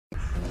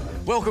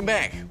Welcome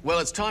back. Well,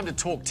 it's time to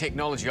talk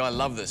technology. I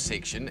love this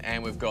section,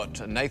 and we've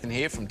got Nathan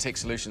here from Tech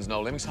Solutions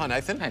Noel Lemmings. Hi,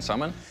 Nathan. Hey,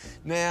 Simon.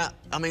 Now,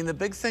 I mean, the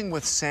big thing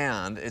with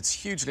sound, it's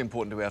hugely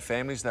important to our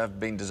families. They've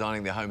been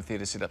designing their home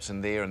theatre setups in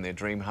their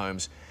dream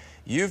homes.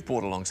 You've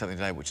brought along something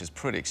today which is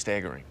pretty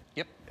staggering.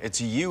 Yep. It's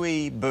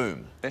UE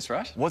Boom. That's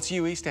right. What's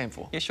UE stand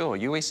for? Yeah, sure.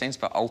 UE stands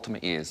for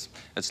Ultimate Ears.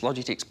 It's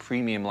Logitech's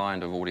premium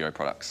line of audio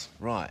products.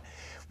 Right.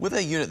 With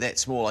a unit that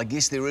small, I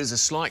guess there is a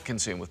slight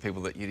concern with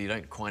people that you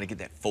don't quite get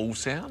that full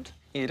sound.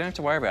 Yeah, you don't have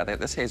to worry about that.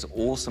 This has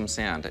awesome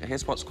sound. It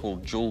has what's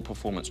called dual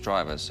performance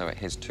drivers, so it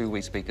has two wee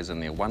speakers in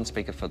there. One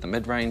speaker for the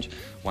mid-range,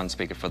 one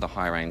speaker for the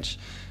high range,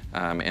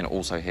 and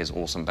also has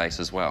awesome bass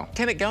as well.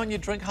 Can it go in your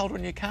drink holder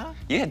in your car?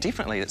 Yeah,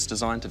 definitely. It's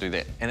designed to do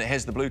that. And it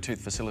has the Bluetooth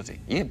facility?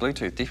 Yeah,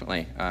 Bluetooth,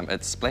 definitely.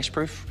 It's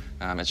splash-proof,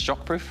 it's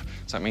shock-proof,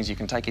 so it means you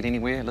can take it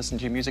anywhere, listen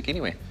to your music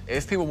anywhere.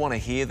 If people want to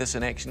hear this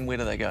in action, where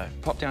do they go?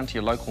 Pop down to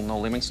your local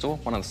Noel Lemmings store.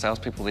 One of the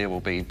salespeople there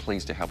will be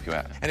pleased to help you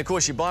out. And of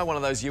course, you buy one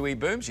of those UE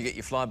Booms, you get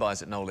your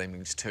flybys at Noel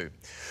Lemmings too.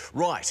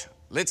 Right,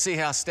 let's see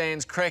how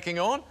Stan's cracking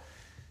on.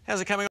 How's it coming on?